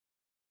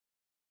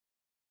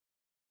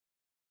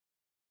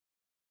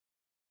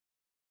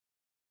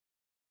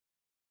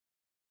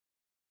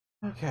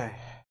Okay.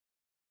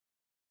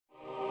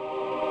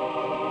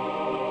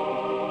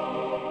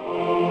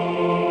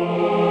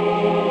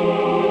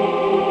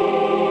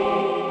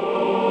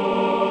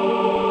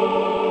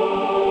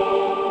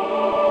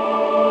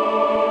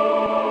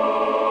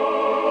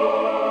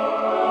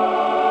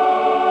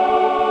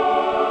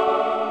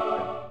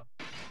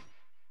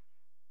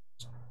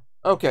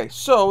 Okay,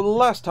 so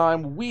last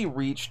time we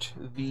reached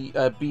the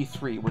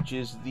B3, which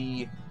is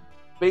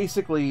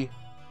basically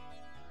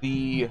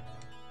the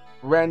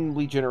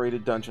randomly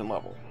generated dungeon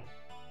level.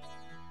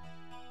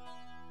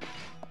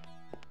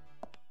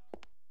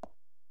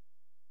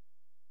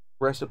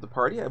 Rest of the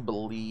party, I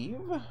believe.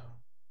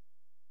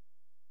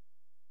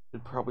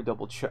 Should probably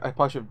double check. I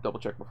probably should double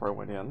check before I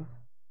went in.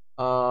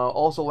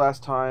 Also,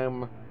 last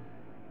time,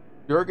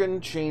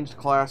 Jurgen changed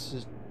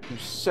classes to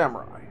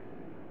samurai.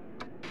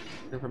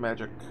 Here for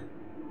magic.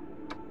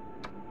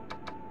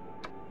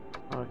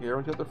 Okay,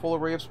 everyone's got their full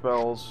array of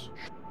spells.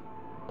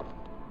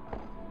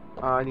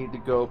 I need to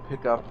go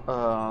pick up,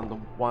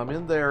 while I'm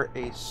in there,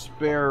 a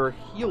spare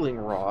healing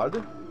rod.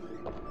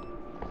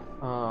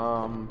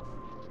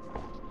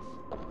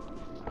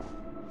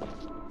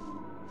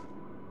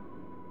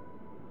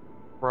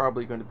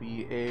 Probably going to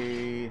be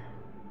a...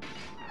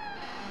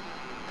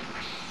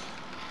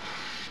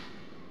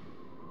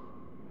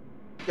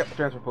 Yep,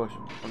 transfer potion.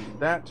 I'll need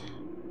that.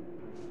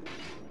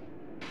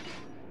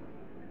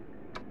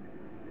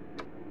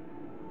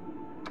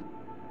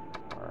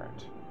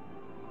 Alright.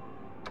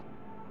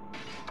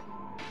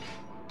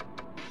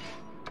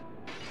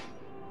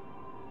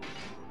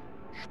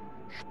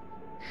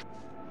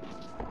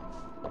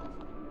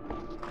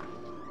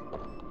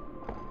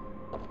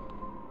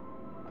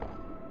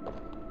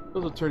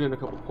 Those will turn in a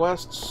couple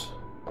quests.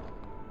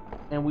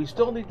 And we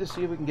still need to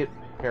see if we can get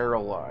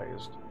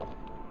paralyzed.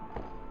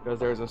 Because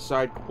there's a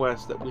side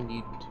quest that we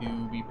need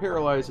to be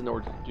paralyzed in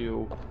order to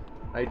do.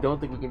 I don't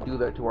think we can do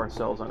that to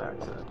ourselves on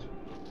accident.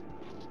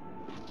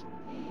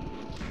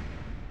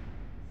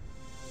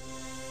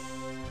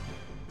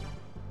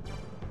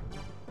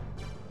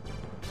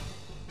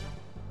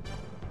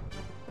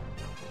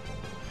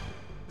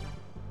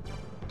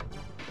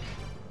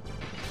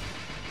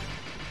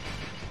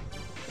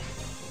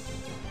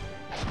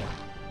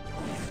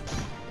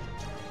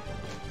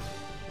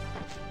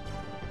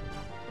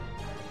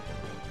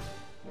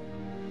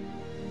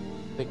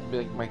 I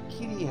think my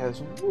kitty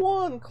has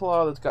one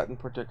claw that's gotten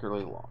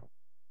particularly long.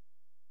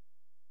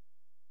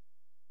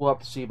 We'll have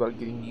to see about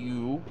getting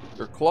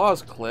your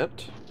claws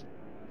clipped.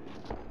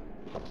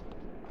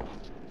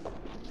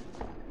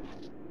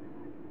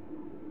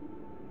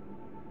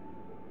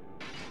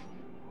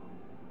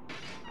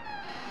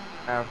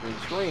 After the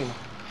stream.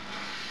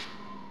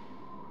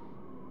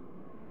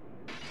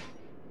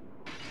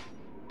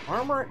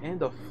 Armor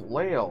and a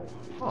flail.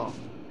 Huh.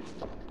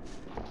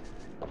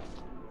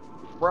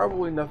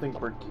 Probably nothing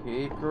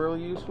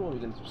particularly useful. We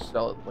can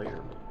sell it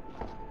later.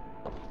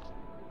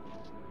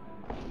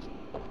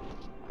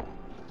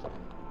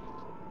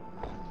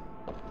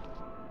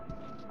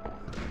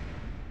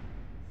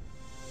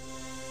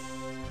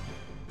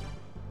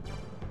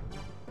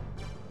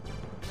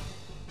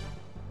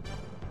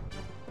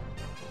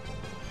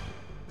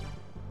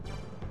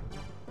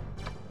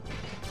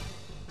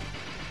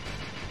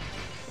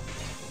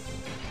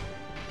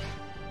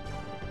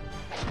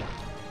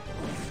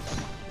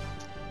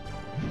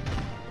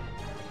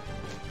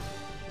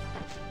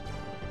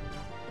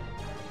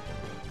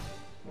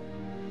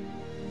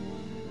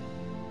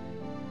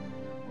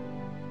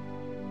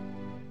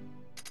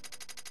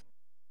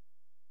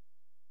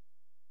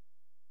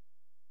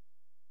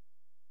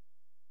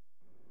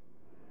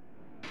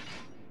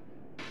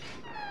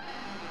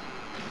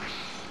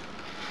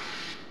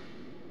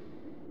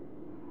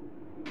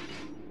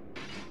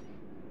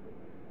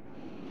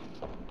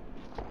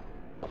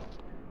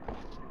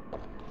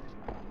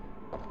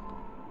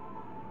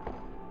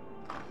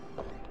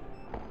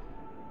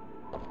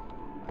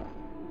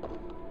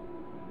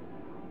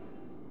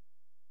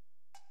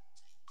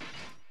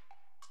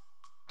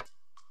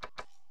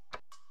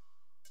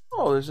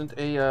 Oh, there isn't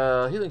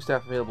a healing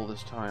staff available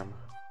this time.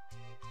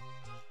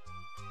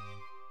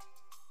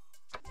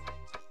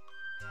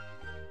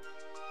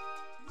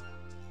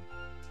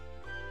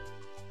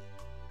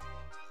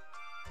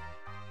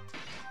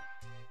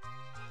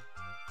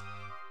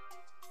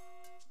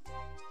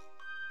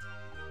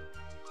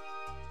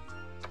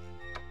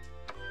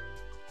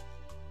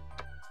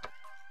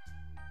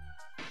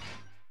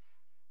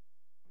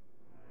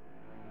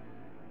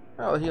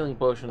 Well, the healing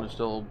potion is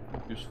still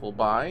useful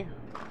buy.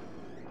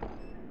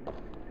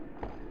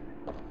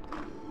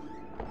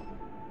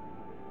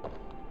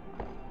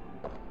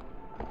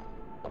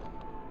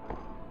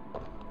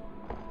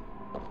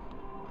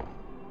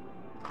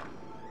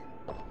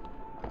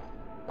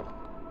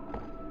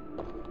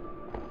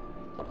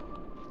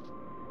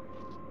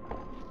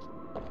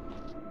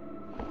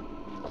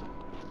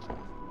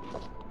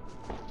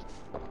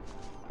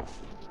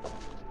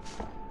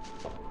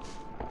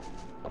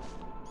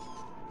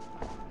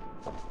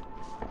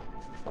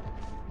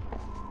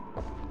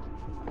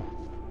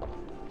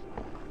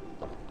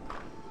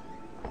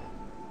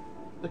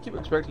 keep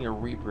expecting a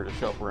Reaper to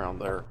show up around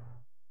there.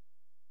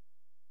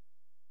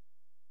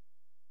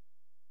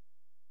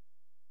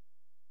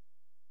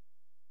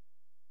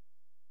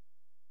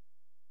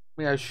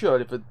 I mean, I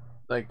should,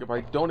 if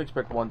I don't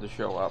expect one to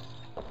show up,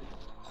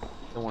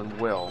 no one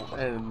will,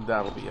 and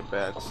that'll be a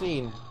bad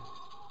scene.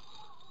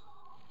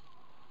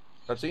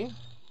 Cutscene?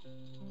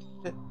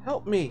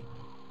 Help me!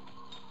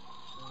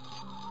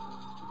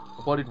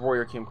 A bloodied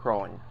warrior came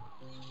crawling.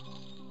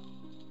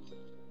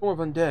 More of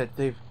undead.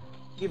 They've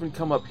even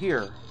come up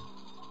here.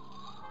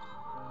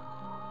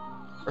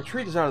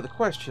 Retreat is out of the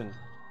question.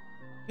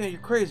 Yeah, you're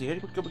crazy. How do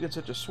you come against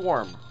such a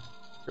swarm?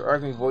 You're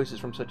arguing voices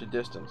from such a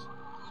distance.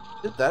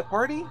 Is it that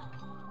party? You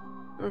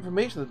have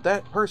information that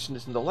that person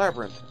is in the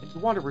labyrinth, and you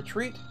want to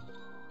retreat?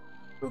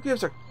 Who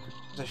gives a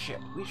shit?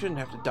 We shouldn't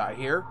have to die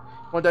here.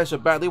 You want to die so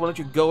badly, why don't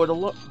you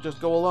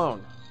just go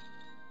alone?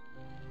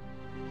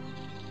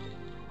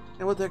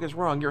 And what the heck is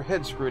wrong? Your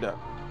head's screwed up.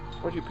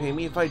 What'd you pay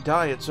me? If I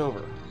die, it's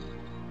over.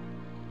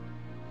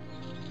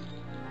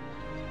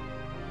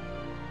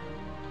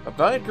 A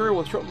valiant girl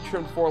with shortly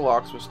trimmed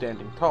forelocks was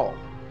standing tall.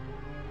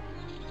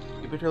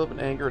 He bit her lip in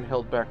anger and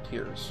held back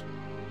tears.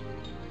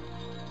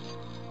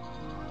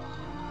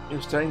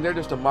 You're standing there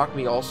just to mock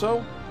me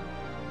also?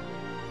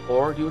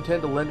 Or do you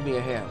intend to lend me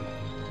a hand?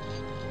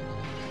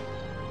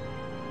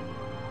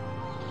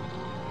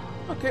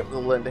 Okay,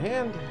 we'll lend a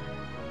hand.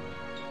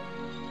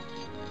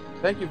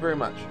 Thank you very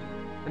much.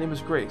 My name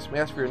is Grace. May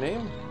I ask for your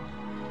name?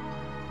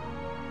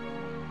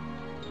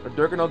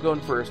 Durgan, I'll go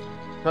in first.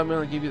 Come in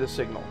and I'll give you the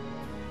signal.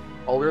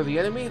 I'll lure the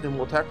enemy, then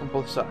we'll attack from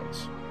both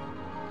sides.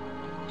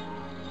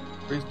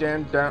 Grace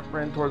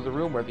ran towards the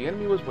room where the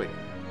enemy was waiting.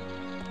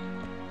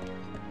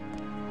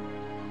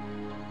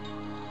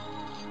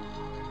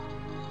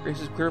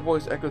 Grace's clear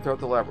voice echoed throughout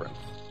the labyrinth.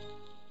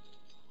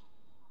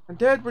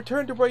 Undead,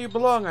 return to where you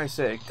belong, I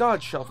say.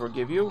 God shall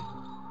forgive you.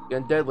 The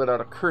undead let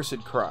out a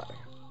cursed cry.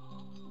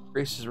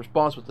 Grace's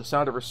response was the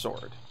sound of her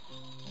sword.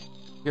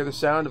 You hear the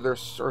sound of their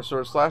sword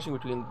slashing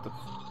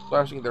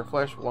their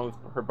flesh along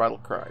with her battle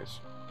cries.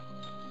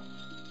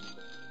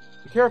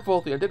 Be careful,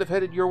 the undead have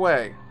headed your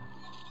way.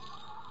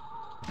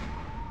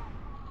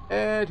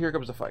 And here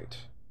comes the fight.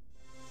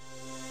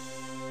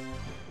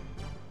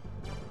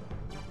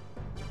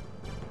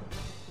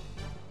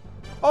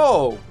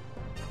 Oh!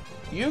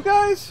 You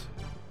guys?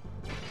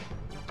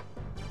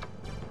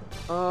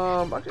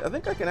 I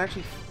think I can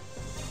actually...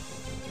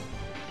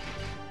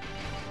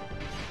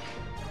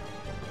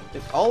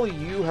 If all of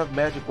you have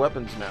magic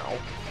weapons now...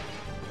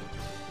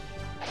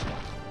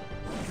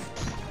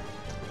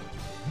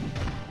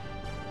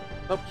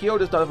 Nope, Kyo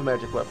does not have a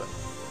magic weapon.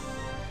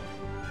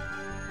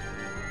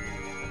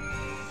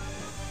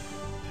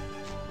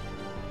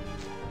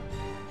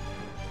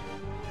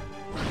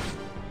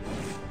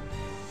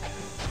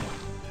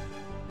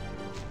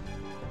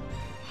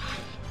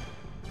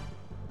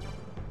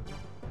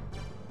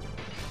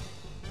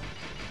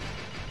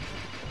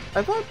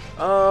 I thought,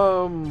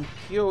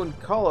 Kyo and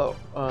Kalo,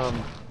 had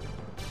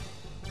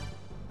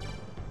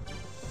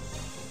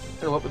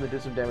a weapon that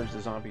did some damage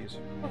to zombies.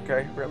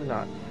 Okay, apparently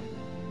not.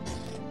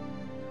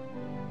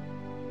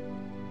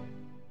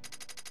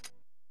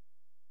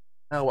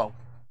 Oh well.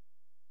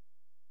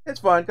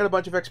 It's fine, got a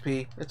bunch of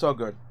XP, it's all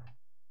good.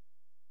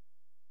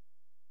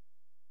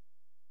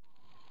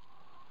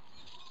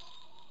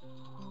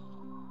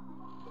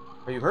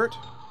 Are you hurt?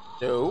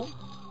 No.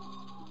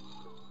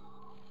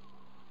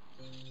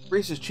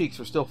 Grace's cheeks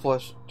were still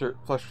flushed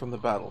from the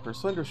battle. Her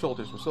slender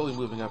shoulders were slowly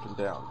moving up and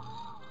down.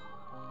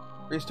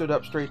 Grace stood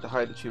up straight to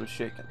hide that she was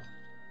shaken.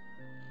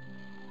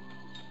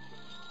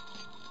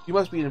 You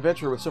must be an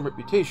adventurer with some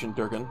reputation,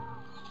 Durgan.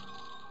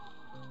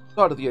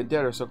 Thought of the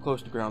undead are so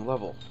close to ground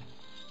level.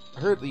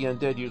 I heard the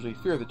undead usually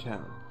fear the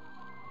town.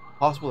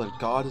 Possible that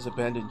God has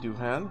abandoned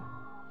Duhan?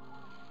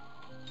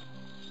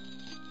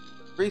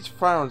 Grace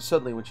frowned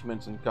suddenly when she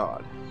mentioned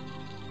God.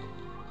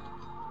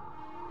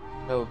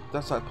 No,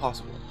 that's not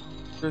possible.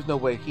 There's no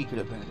way he could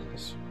abandon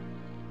us.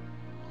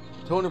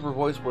 The tone of her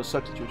voice was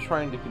such that she was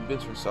trying to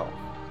convince herself.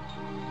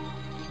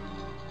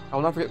 I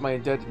will not forget my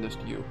indebtedness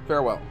to you.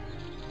 Farewell.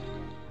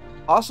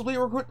 Possibly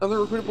another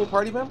recruitable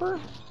party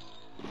member?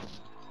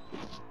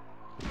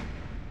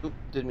 Oop,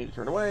 didn't mean to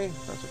turn away.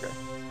 That's okay.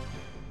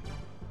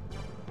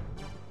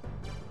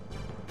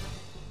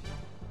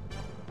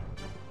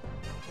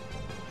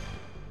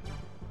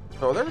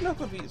 So, are there enough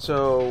of you?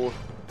 So,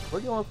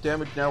 we're dealing enough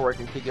damage now where I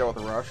can take you out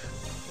with a rush.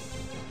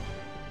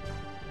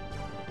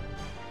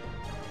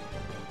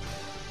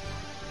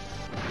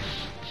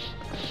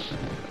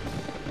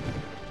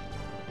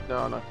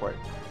 No, not quite.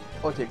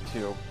 I'll take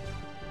 2.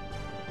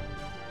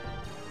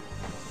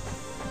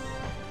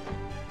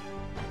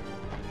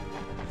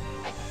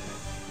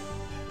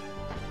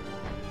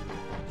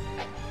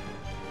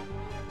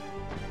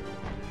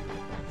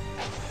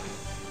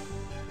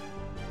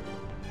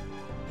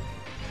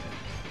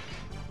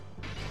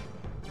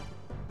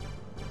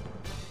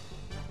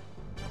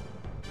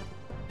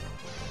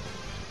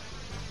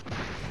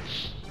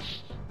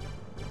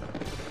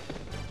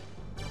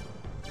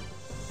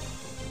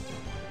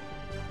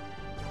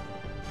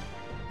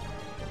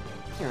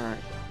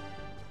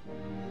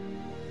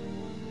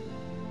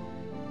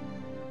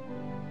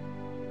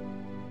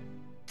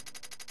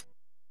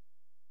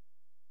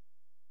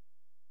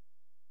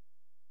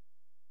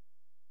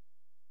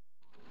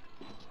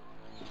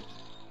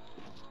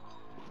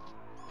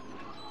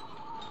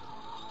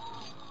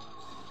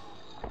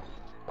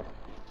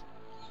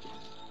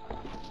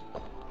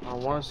 I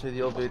want to say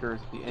the elevator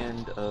is at the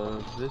end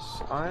of this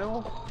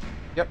aisle.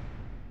 Yep.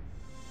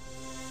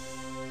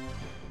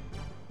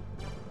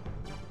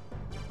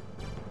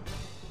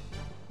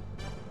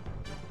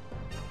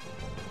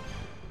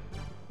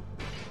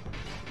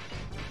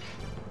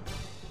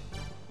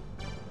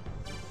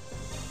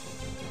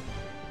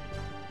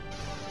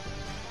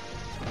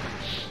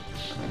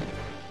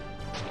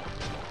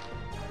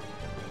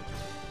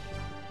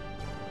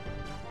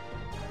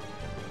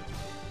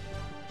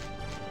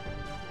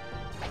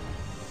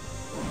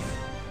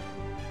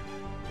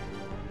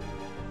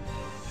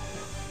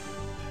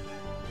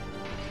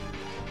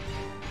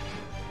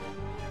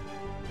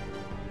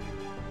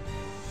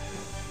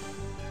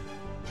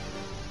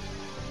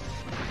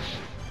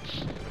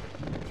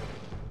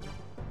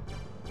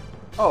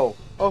 Oh,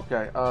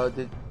 okay.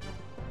 Do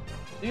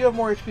you have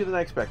more HP than I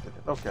expected?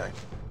 Okay.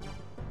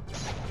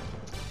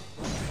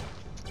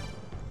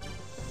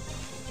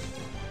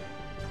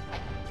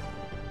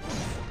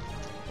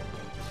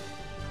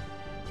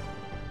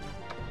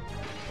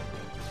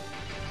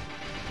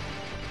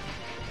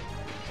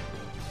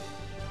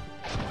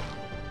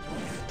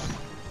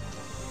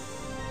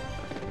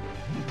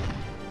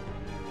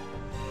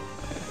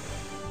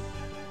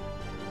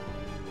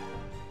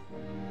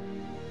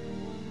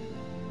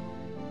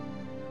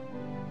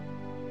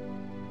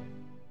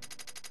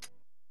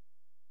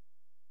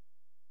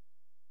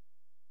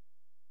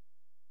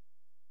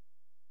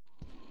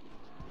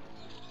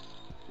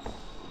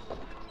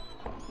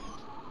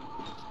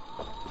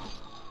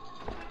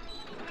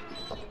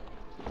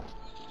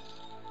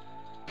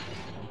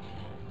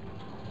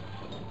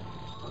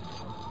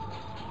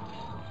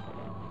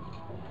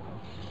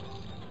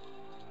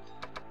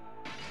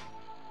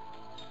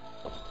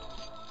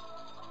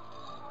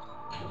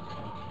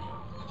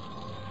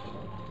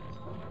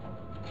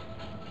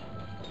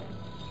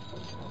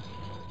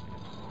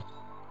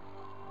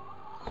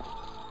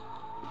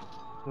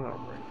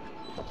 Alright.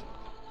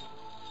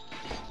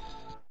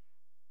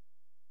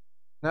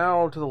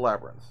 Now to the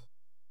labyrinth.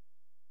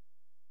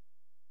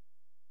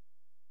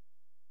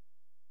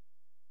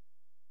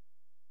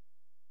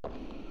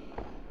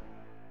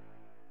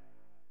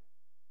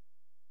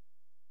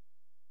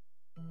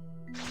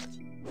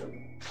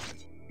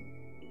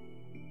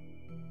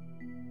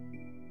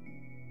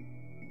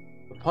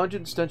 The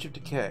pungent stench of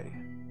decay.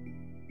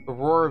 The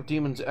roar of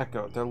demons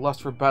echoed, their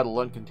lust for battle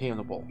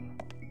uncontainable.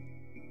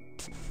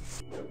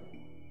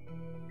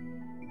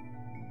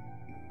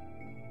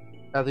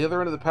 At the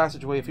other end of the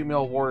passageway, a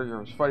female warrior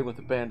was fighting with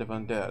a band of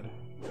undead.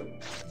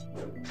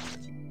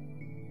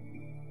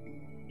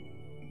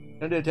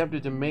 And they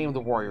attempted to maim the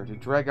warrior, to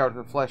drag out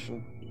her flesh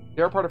and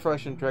tear apart her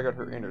flesh and drag out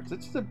her innards.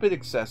 This is a bit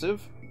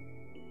excessive,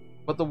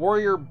 but the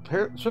warrior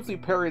swiftly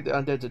parried the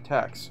undead's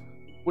attacks,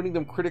 winning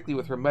them critically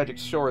with her magic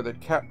sword that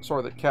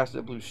casted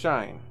a blue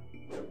shine.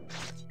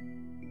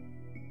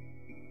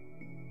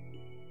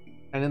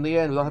 And in the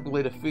end, without having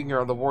laid a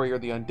finger on the warrior,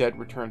 the undead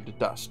returned to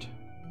dust.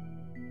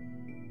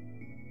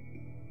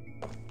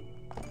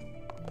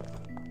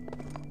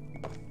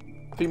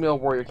 The female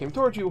warrior came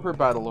towards you, her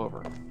battle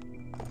over.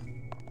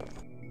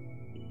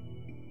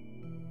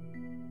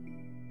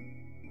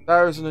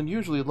 There is an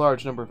unusually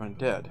large number of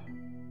undead.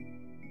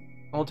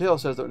 Old tale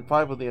says that when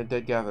 5 of the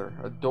undead gather,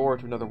 a door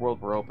to another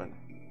world will open,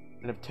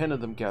 and if 10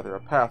 of them gather, a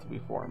path will be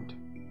formed.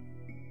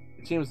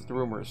 It seems that the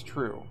rumor is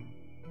true.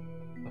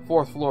 The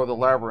 4th floor of the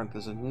labyrinth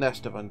is a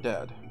nest of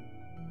undead.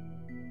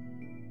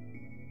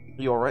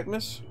 Are you alright,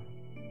 miss?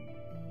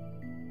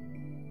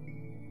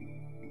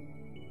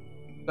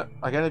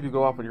 I can't have you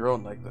go off on your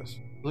own like this.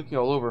 I'm looking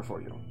all over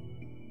for you.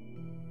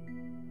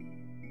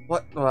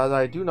 What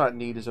I do not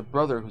need is a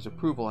brother whose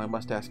approval I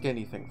must ask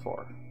anything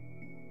for.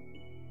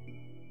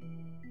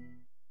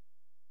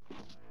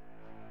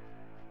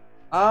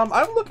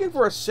 I'm looking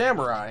for a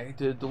samurai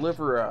to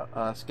deliver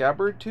a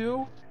scabbard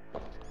to.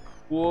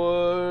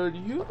 Would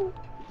you?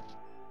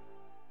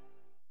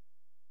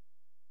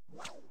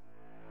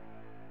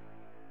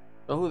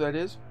 Know who that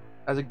is?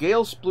 As a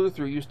gale blew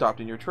through, you stopped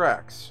in your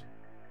tracks.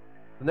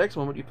 The next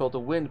moment, you felt a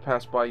wind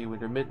pass by you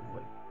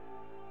intermittently.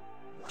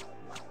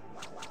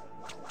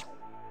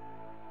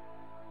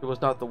 It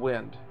was not the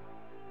wind.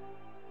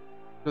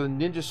 They were the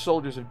ninja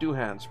soldiers of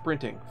Duhan,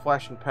 sprinting,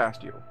 flashing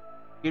past you.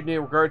 Gave no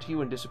regard to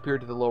you and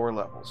disappeared to the lower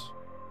levels.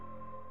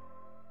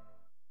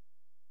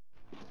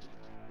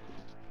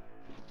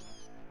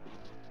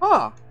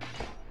 Ah!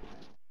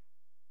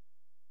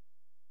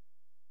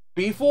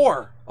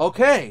 B4!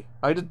 Okay!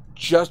 I did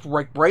just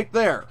right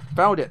there.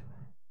 Found it.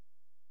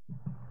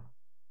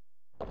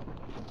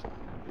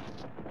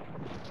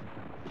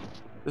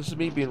 This is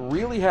me being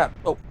really happy.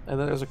 Oh, and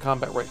then there's a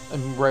combat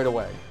right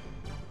away.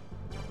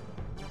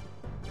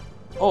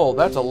 Oh,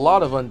 that's a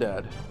lot of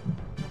undead.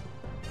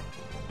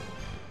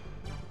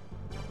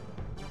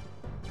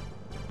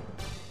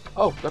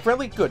 Oh, they're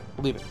friendly? Good.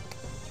 Leave it.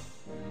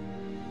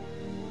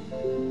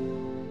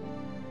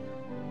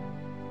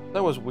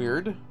 That was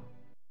weird.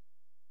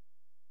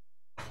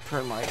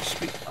 Turn my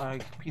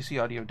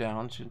PC audio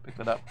down so you can pick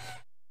that up.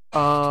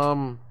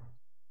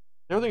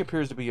 Everything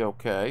appears to be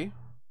okay.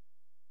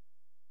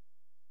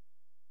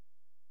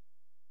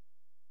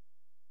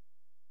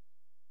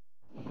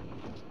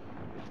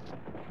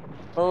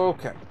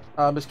 Okay.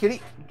 Miss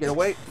Kitty, get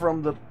away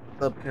from the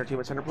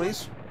entertainment center,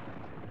 please.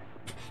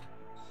 You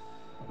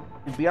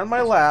can be on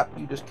my lap,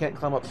 you just can't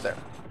climb up there.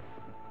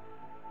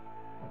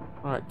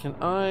 Alright, can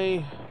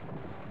I...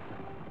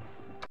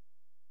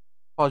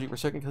 Pause you for a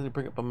second because I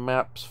bring up the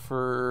maps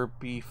for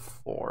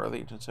B4, the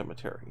ancient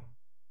cemetery.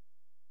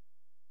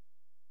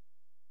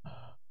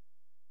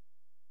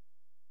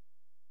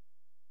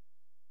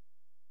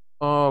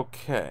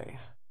 Okay.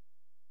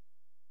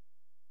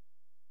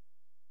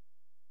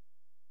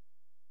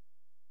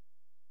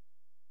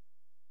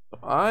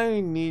 I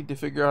need to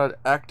figure out how to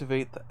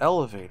activate the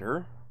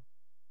elevator.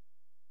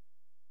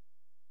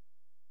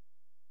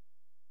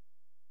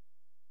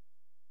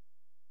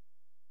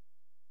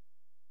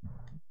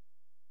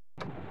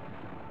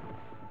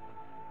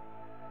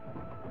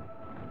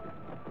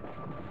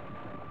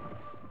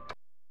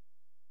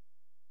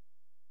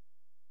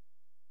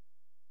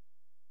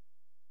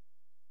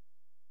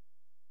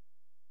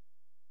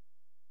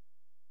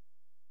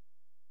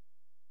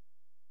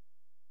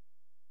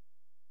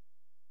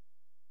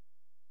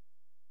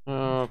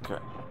 Okay.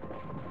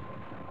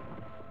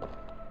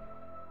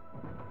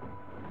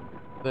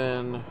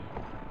 Then...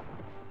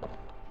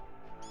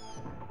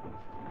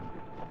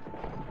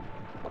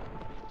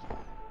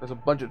 There's a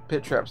bunch of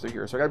pit traps through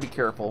here, so I gotta be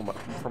careful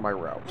for my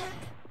route.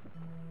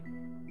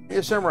 Hey,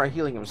 a samurai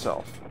healing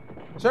himself.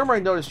 The samurai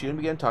noticed you and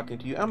began talking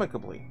to you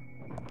amicably.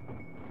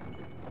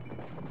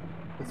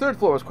 The third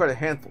floor was quite a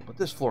handful, but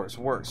this floor is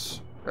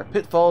worse. There are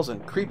pitfalls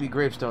and creepy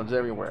gravestones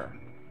everywhere.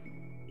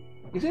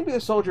 You seem to be the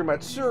soldier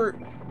Matsuri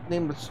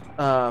named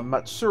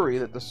Matsuri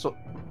that the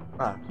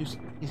you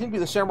seem to be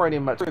the samurai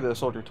named Matsuri that the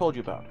soldier told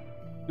you about.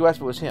 You asked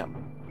if it was him.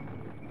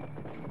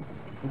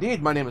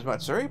 Indeed, my name is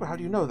Matsuri, but how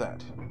do you know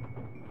that?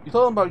 You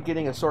told him about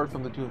getting a sword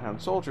from the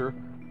two-hand soldier.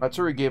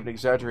 Matsuri gave an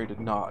exaggerated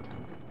nod.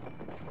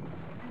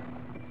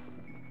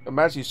 The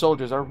Matsu's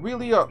soldiers are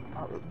really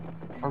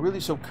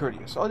so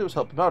courteous. All I do is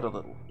help him out a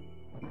little.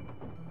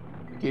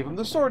 I gave him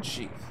the sword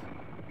sheath.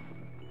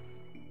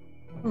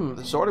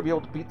 The sword to be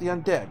able to beat the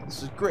undead.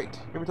 This is great.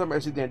 Every time I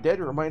see the undead,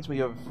 it reminds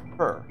me of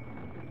her.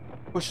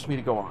 It pushes me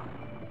to go on.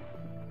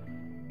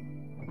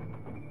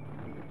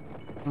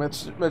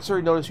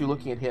 Matsuri noticed you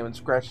looking at him and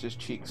scratched his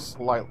cheeks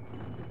slightly.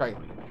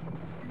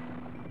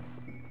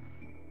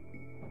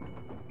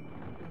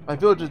 My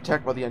village was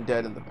attacked by the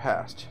undead in the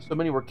past. So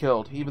many were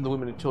killed, even the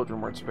women and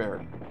children weren't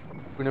spared.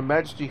 When Her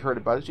Majesty heard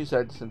about it, she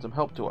said to send some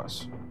help to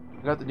us.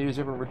 We got the news,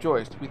 everyone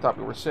rejoiced. We thought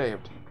we were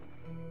saved.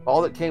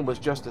 All that came was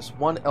just this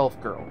one elf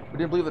girl. We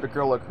didn't believe that a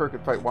girl like her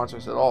could fight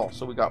monsters at all,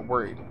 so we got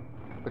worried.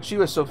 But she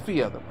was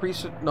Sophia, the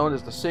priest known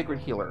as the Sacred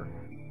Healer.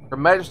 Her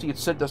Majesty had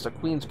sent us a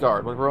Queen's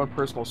Guard, one of her own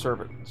personal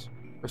servants.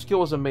 Her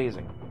skill was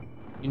amazing.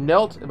 She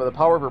knelt, and by the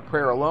power of her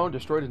prayer alone,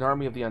 destroyed an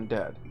army of the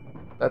undead.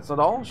 That's not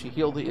all, she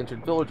healed the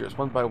injured villagers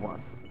one by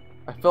one.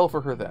 I fell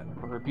for her then,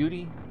 for her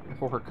beauty and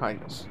for her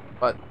kindness.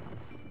 But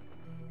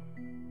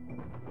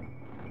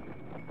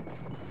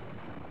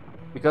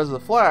because of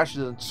the flash,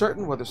 it is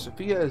uncertain whether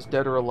Sophia is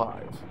dead or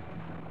alive.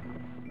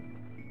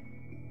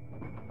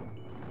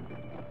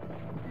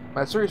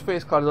 Matsuri's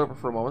face clouded over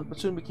for a moment, but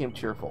soon became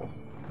cheerful.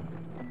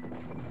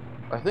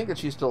 I think that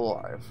she's still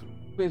alive.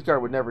 Queen's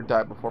Guard would never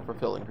die before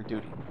fulfilling her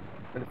duty.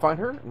 I'm going to find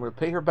her, and we'll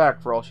pay her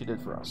back for all she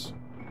did for us.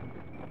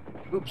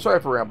 Oops, sorry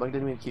for rambling,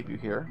 didn't mean to keep you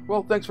here.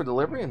 Well, thanks for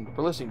delivery and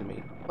for listening to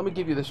me. Let me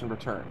give you this in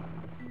return.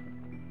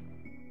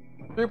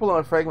 Pulled on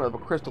a fragment of a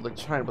crystal that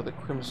shined with a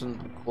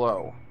crimson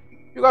glow.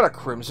 You got a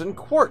crimson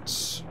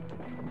quartz!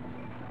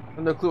 I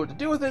have no clue what to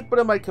do with it, but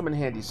it might come in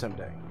handy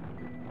someday.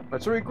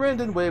 Matsuri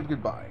grinned and waved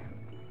goodbye.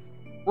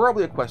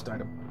 Probably a quest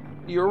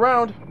item. See you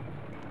around!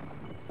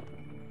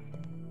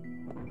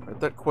 Right,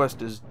 that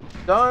quest is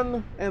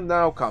done, and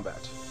now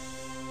combat.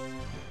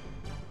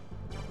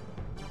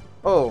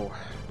 Oh.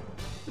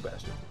 You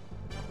bastard.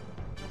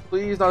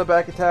 Please, not a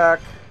back attack.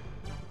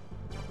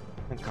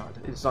 Thank God,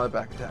 it's not a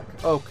back attack.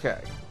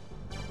 Okay.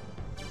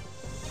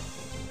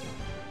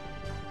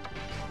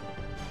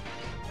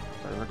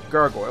 The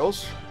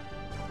gargoyles.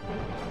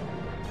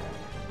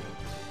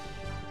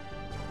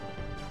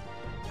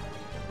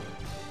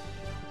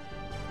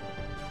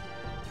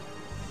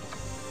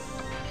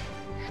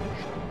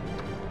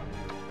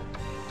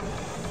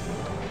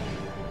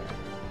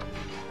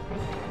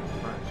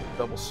 Right,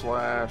 double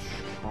slash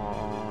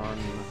on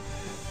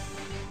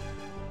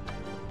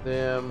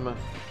them.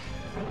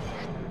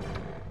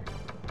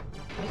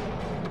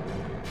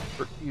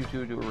 You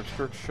two do a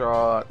restrict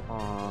shot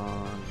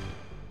on.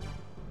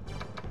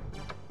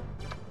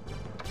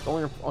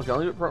 Only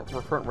do it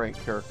for front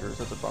rank characters.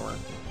 That's a bummer.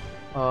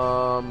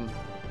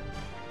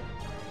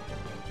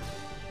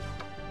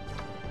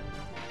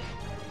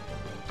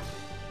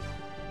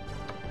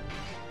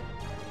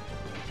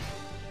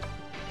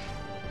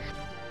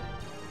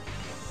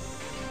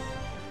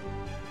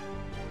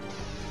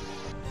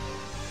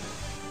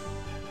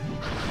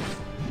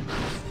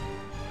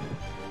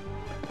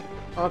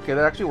 Okay,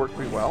 that actually worked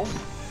pretty well.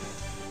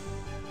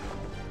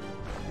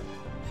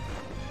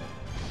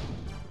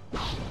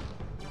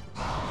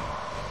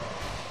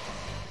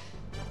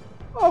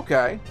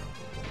 Okay.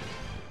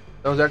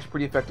 That was actually a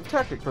pretty effective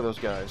tactic for those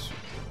guys.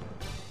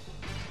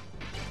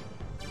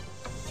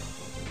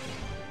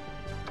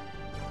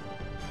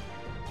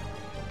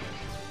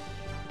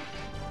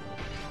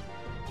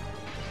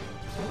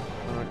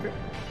 Okay.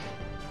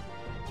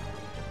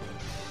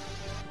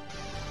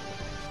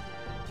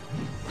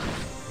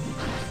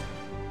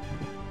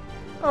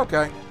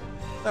 Okay.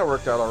 That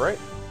worked out alright.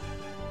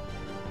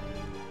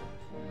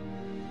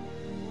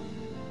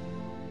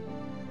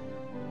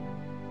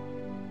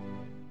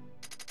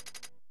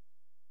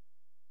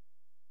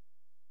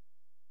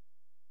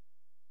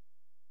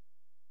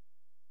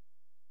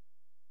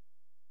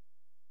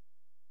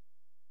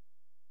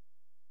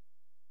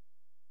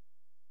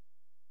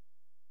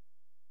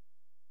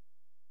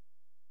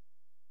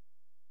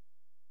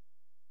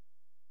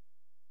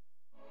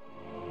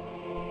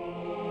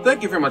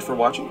 Thank you very much for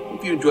watching.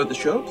 If you enjoyed the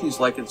show, please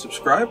like and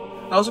subscribe.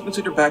 And also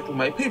consider backing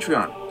my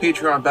Patreon.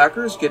 Patreon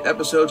backers get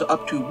episodes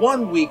up to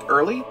 1 week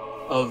early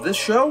of this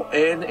show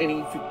and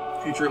any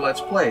future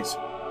Let's Plays.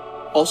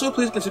 Also,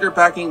 please consider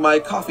backing my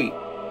Ko-fi.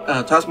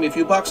 Toss me a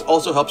few bucks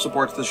also helps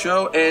support the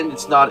show, and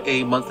it's not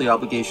a monthly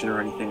obligation or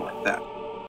anything like that.